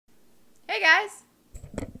Hey guys!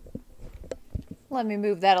 Let me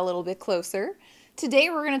move that a little bit closer. Today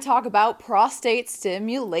we're going to talk about prostate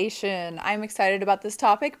stimulation. I'm excited about this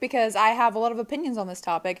topic because I have a lot of opinions on this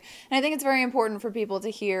topic, and I think it's very important for people to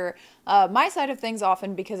hear my side of things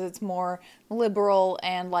often because it's more liberal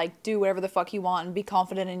and like do whatever the fuck you want and be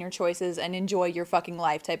confident in your choices and enjoy your fucking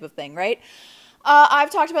life type of thing, right? I've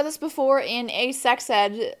talked about this before in a sex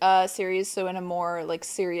ed series, so in a more like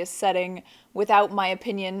serious setting without my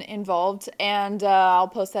opinion involved, and I'll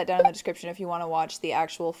post that down in the description if you want to watch the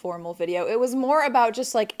actual formal video. It was more about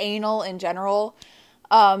just like anal in general,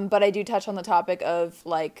 but I do touch on the topic of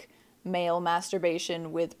like male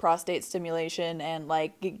masturbation with prostate stimulation and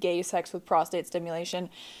like gay sex with prostate stimulation.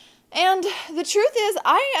 And the truth is,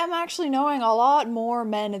 I am actually knowing a lot more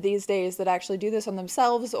men these days that actually do this on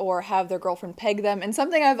themselves or have their girlfriend peg them. And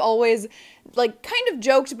something I've always, like, kind of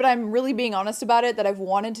joked, but I'm really being honest about it, that I've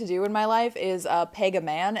wanted to do in my life is peg a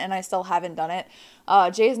man, and I still haven't done it.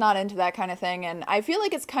 Jay's not into that kind of thing, and I feel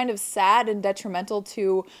like it's kind of sad and detrimental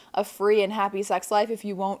to a free and happy sex life if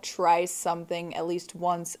you won't try something at least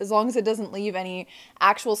once, as long as it doesn't leave any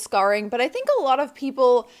actual scarring. But I think a lot of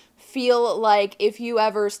people feel like if you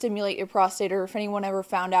ever stimulate your prostate, or if anyone ever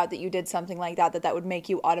found out that you did something like that, that would make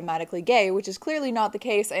you automatically gay, which is clearly not the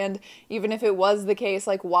case. And even if it was the case,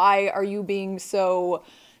 like, why are you being so,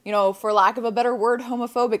 you know, for lack of a better word,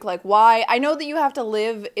 homophobic? Like, why? I know that you have to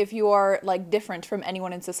live if you are, like, different from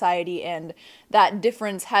anyone in society, and that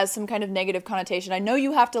difference has some kind of negative connotation. I know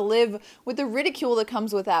you have to live with the ridicule that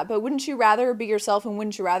comes with that, but wouldn't you rather be yourself, and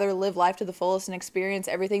wouldn't you rather live life to the fullest and experience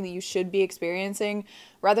everything that you should be experiencing,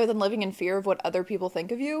 rather than living in fear of what other people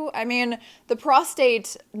think of you? I mean, the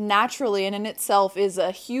prostate naturally and in itself is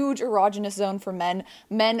a huge erogenous zone for men.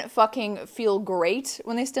 Men fucking feel great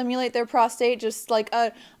when they stimulate their prostate, just like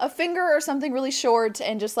a finger or something really short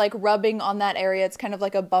and just like rubbing on that area. It's kind of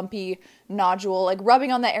like a bumpy nodule. Like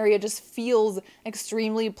rubbing on that area just feels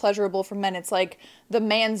extremely pleasurable for men. It's like the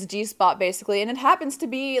man's G-spot basically, and it happens to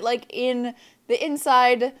be like in the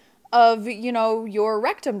inside of, you know, your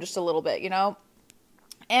rectum just a little bit, you know?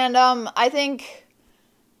 And I think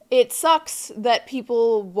it sucks that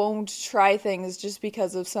people won't try things just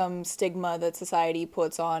because of some stigma that society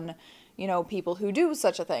puts on, you know, people who do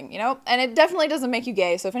such a thing, you know? And it definitely doesn't make you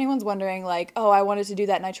gay. So if anyone's wondering, like, oh, I wanted to do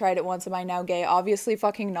that and I tried it once, am I now gay? Obviously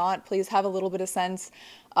fucking not. Please have a little bit of sense.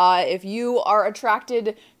 If you are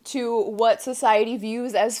attracted to what society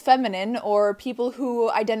views as feminine, or people who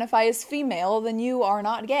identify as female, then you are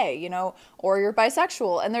not gay, you know, or you're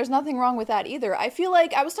bisexual, and there's nothing wrong with that either. I feel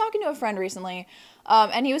like I was talking to a friend recently,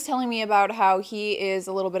 and he was telling me about how he is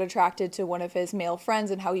a little bit attracted to one of his male friends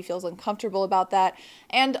and how he feels uncomfortable about that.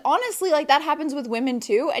 And honestly, like, that happens with women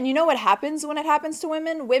too. And you know what happens when it happens to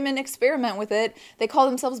women? Women experiment with it. They call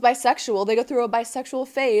themselves bisexual. They go through a bisexual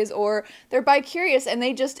phase, or they're bi-curious, and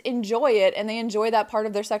they just enjoy it, and they enjoy that part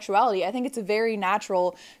of their sexuality. I think it's very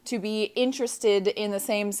natural to be interested in the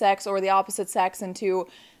same sex or the opposite sex, and to,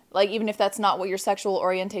 like, even if that's not what your sexual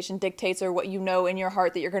orientation dictates, or what you know in your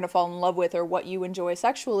heart that you're going to fall in love with, or what you enjoy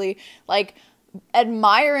sexually, like,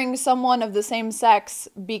 admiring someone of the same sex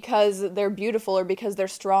because they're beautiful or because they're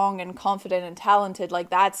strong and confident and talented, like,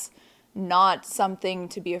 that's not something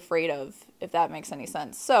to be afraid of, if that makes any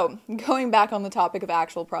sense. So, going back on the topic of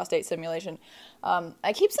actual prostate stimulation,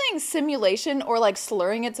 I keep saying simulation, or like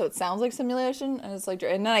slurring it so it sounds like simulation, and it's like,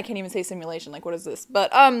 and then I can't even say simulation, like, what is this? But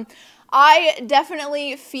I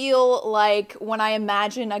definitely feel like when I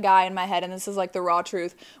imagine a guy in my head, and this is like the raw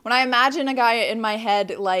truth, when I imagine a guy in my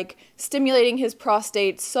head like stimulating his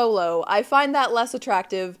prostate solo, I find that less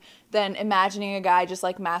attractive than imagining a guy just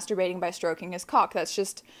like masturbating by stroking his cock. That's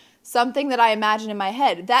just something that I imagine in my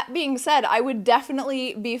head. That being said, I would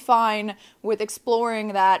definitely be fine with exploring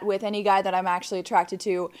that with any guy that I'm actually attracted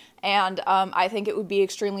to, and I think it would be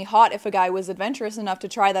extremely hot if a guy was adventurous enough to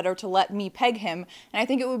try that, or to let me peg him, and I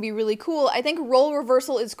think it would be really cool. I think role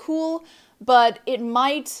reversal is cool, but it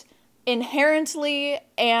might inherently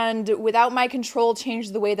and without my control change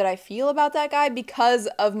the way that I feel about that guy because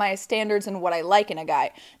of my standards and what I like in a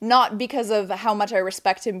guy, not because of how much I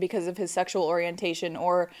respect him because of his sexual orientation,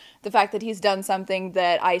 or the fact that he's done something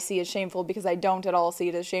that I see as shameful, because I don't at all see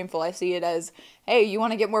it as shameful. I see it as, hey, you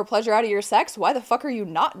want to get more pleasure out of your sex? Why the fuck are you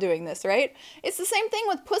not doing this, right? It's the same thing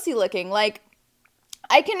with pussy licking. Like,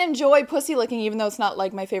 I can enjoy pussy licking even though it's not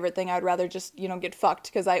like my favorite thing. I would rather just, you know, get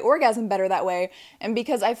fucked because I orgasm better that way, and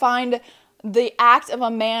because I find the act of a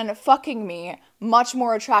man fucking me much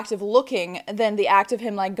more attractive looking than the act of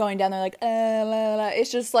him like going down there like la, la.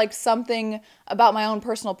 It's just like something about my own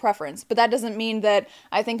personal preference. But that doesn't mean that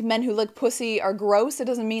I think men who lick pussy are gross. It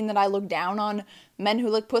doesn't mean that I look down on men who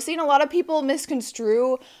lick pussy. And a lot of people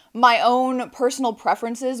misconstrue my own personal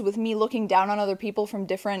preferences with me looking down on other people from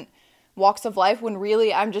different walks of life, when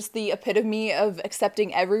really I'm just the epitome of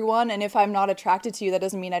accepting everyone. And if I'm not attracted to you, that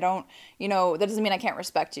doesn't mean I don't, that doesn't mean I can't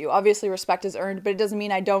respect you. Obviously respect is earned, but it doesn't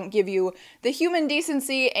mean I don't give you the human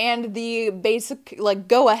decency and the basic like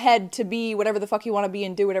go ahead to be whatever the fuck you want to be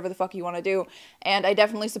and do whatever the fuck you want to do. And I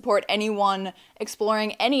definitely support anyone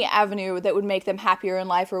exploring any avenue that would make them happier in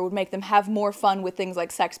life or would make them have more fun with things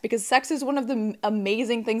like sex, because sex is one of the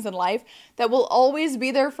amazing things in life that will always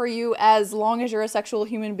be there for you as long as you're a sexual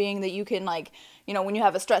human being, that you can like, when you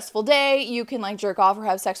have a stressful day, you can like jerk off or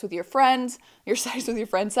have sex with your friends, sex with your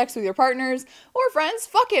partners, or friends,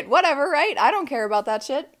 fuck it, whatever, right? I don't care about that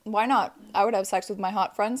shit. Why not? I would have sex with my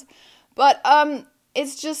hot friends. But,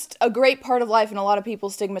 it's just a great part of life, and a lot of people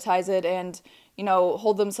stigmatize it and,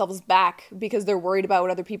 hold themselves back because they're worried about what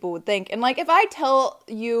other people would think. And like, if I tell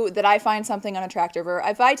you that I find something unattractive, or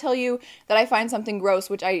if I tell you that I find something gross,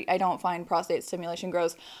 which I don't find prostate stimulation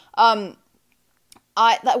gross, what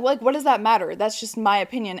does that matter? That's just my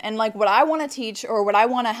opinion. And like, what I want to teach, or what I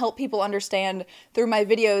want to help people understand through my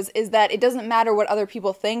videos, is that it doesn't matter what other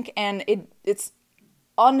people think, and it's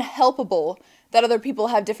unhelpable that other people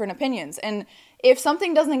have different opinions. And if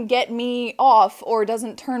something doesn't get me off or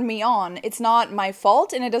doesn't turn me on, it's not my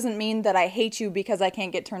fault, and it doesn't mean that I hate you because I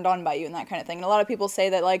can't get turned on by you and that kind of thing. And a lot of people say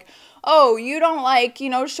that like, oh, you don't like,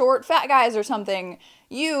 short, fat guys or something.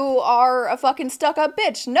 You are a fucking stuck-up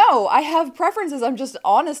bitch. No, I have preferences. I'm just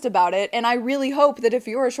honest about it. And I really hope that if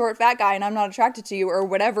you're a short, fat guy and I'm not attracted to you, or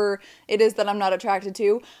whatever it is that I'm not attracted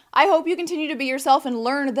to, I hope you continue to be yourself and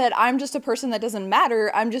learn that I'm just a person that doesn't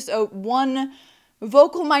matter. I'm just one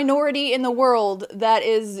vocal minority in the world that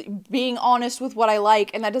is being honest with what I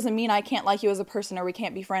like, and that doesn't mean I can't like you as a person, or we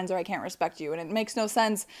can't be friends, or I can't respect you. And it makes no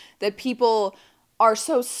sense that people are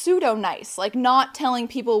so pseudo-nice, like not telling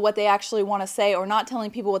people what they actually want to say, or not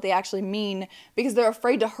telling people what they actually mean, because they're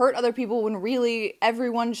afraid to hurt other people, when really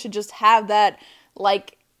everyone should just have that,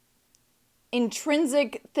 like,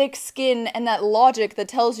 intrinsic thick skin and that logic that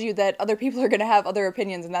tells you that other people are going to have other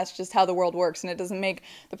opinions, and that's just how the world works. And it doesn't make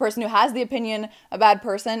the person who has the opinion a bad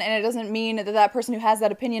person, and it doesn't mean that that person who has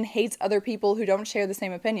that opinion hates other people who don't share the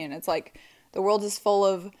same opinion. It's like, the world is full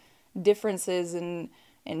of differences and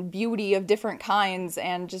beauty of different kinds,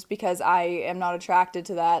 and just because I am not attracted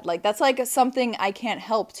to that, like, that's like something I can't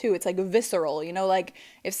help too. It's like visceral, like,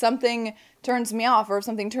 if something turns me off or if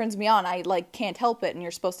something turns me on, I like can't help it, and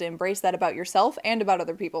you're supposed to embrace that about yourself and about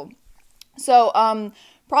other people. So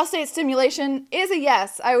prostate stimulation is a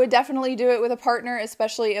yes. I would definitely do it with a partner,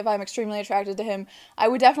 especially if I'm extremely attracted to him. I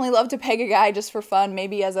would definitely love to peg a guy just for fun,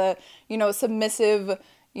 maybe as a submissive,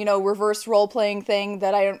 reverse role-playing thing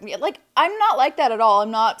that I don't, like, I'm not like that at all.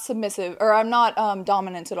 I'm not submissive, or I'm not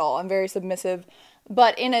dominant at all. I'm very submissive,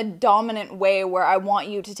 but in a dominant way where I want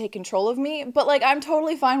you to take control of me. But, like, I'm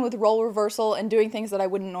totally fine with role reversal and doing things that I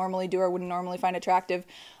wouldn't normally do or wouldn't normally find attractive,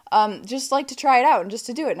 just, like, to try it out and just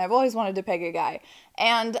to do it. And I've always wanted to peg a guy.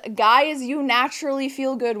 And guys, you naturally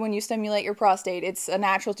feel good when you stimulate your prostate. It's a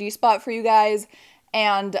natural G-spot for you guys,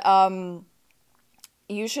 and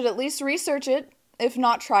you should at least research it, if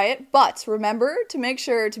not try it. But remember to make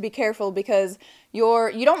sure to be careful, because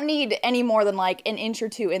you don't need any more than like an inch or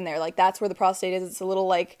two in there. Like, that's where the prostate is. It's a little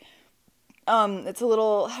like, it's a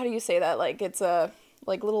little, how do you say that? Like, it's a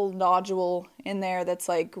like little nodule in there that's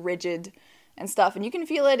like rigid and stuff. And you can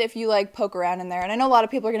feel it if you like poke around in there. And I know a lot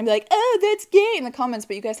of people are going to be like, oh, that's gay in the comments,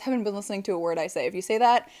 but you guys haven't been listening to a word I say. If you say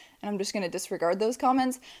that, and I'm just going to disregard those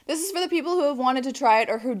comments, this is for the people who have wanted to try it,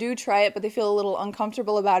 or who do try it, but they feel a little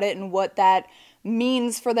uncomfortable about it and what that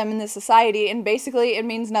means for them in this society. And basically it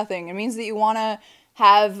means nothing. It means that you want to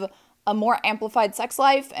have a more amplified sex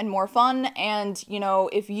life and more fun, and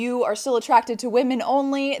if you are still attracted to women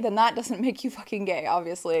only, then that doesn't make you fucking gay,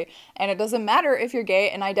 obviously. And it doesn't matter if you're gay,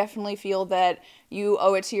 and I definitely feel that you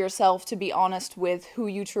owe it to yourself to be honest with who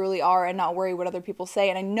you truly are and not worry what other people say.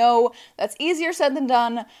 And I know that's easier said than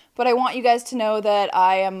done, but I want you guys to know that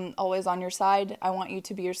I am always on your side. I want you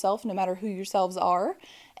to be yourself, no matter who yourselves are.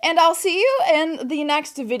 And I'll see you in the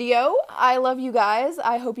next video. I love you guys.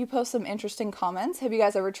 I hope you post some interesting comments. Have you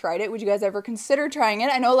guys ever tried it? Would you guys ever consider trying it?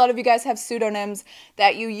 I know a lot of you guys have pseudonyms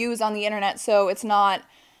that you use on the internet, so it's not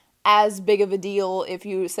as big of a deal if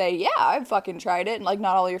you say, yeah, I've fucking tried it, and like,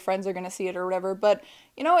 not all your friends are gonna see it or whatever. But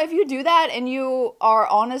if you do that and you are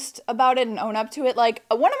honest about it and own up to it, like,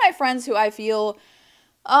 one of my friends who I feel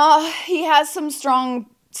He has some strong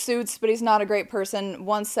suits, but he's not a great person.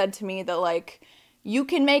 Once said to me that, like, you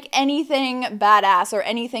can make anything badass or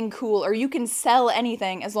anything cool, or you can sell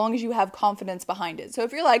anything as long as you have confidence behind it. So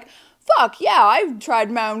if you're like, fuck yeah, I've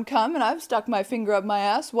tried Mountain Cum and I've stuck my finger up my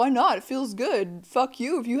ass, why not? It feels good. Fuck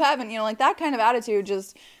you if you haven't, like that kind of attitude,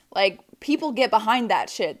 just like people get behind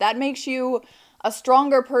that shit. That makes you a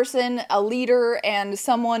stronger person, a leader, and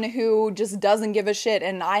someone who just doesn't give a shit,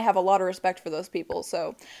 and I have a lot of respect for those people.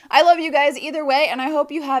 So I love you guys either way, and I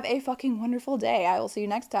hope you have a fucking wonderful day. I will see you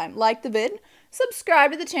next time. Like the vid,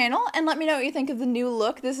 subscribe to the channel, and let me know what you think of the new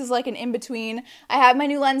look. This is like an in-between. I have my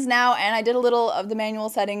new lens now, and I did a little of the manual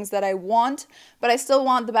settings that I want, but I still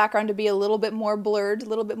want the background to be a little bit more blurred, a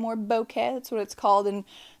little bit more bokeh. That's what it's called in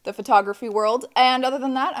the photography world. And other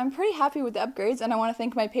than that, I'm pretty happy with the upgrades, and I want to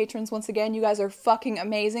thank my patrons once again. You guys are fucking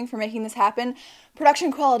amazing for making this happen.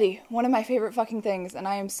 Production quality, one of my favorite fucking things, and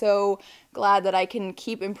I am so glad that I can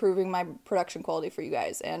keep improving my production quality for you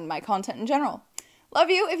guys and my content in general. Love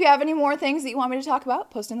you. If you have any more things that you want me to talk about,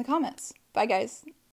 post in the comments. Bye, guys.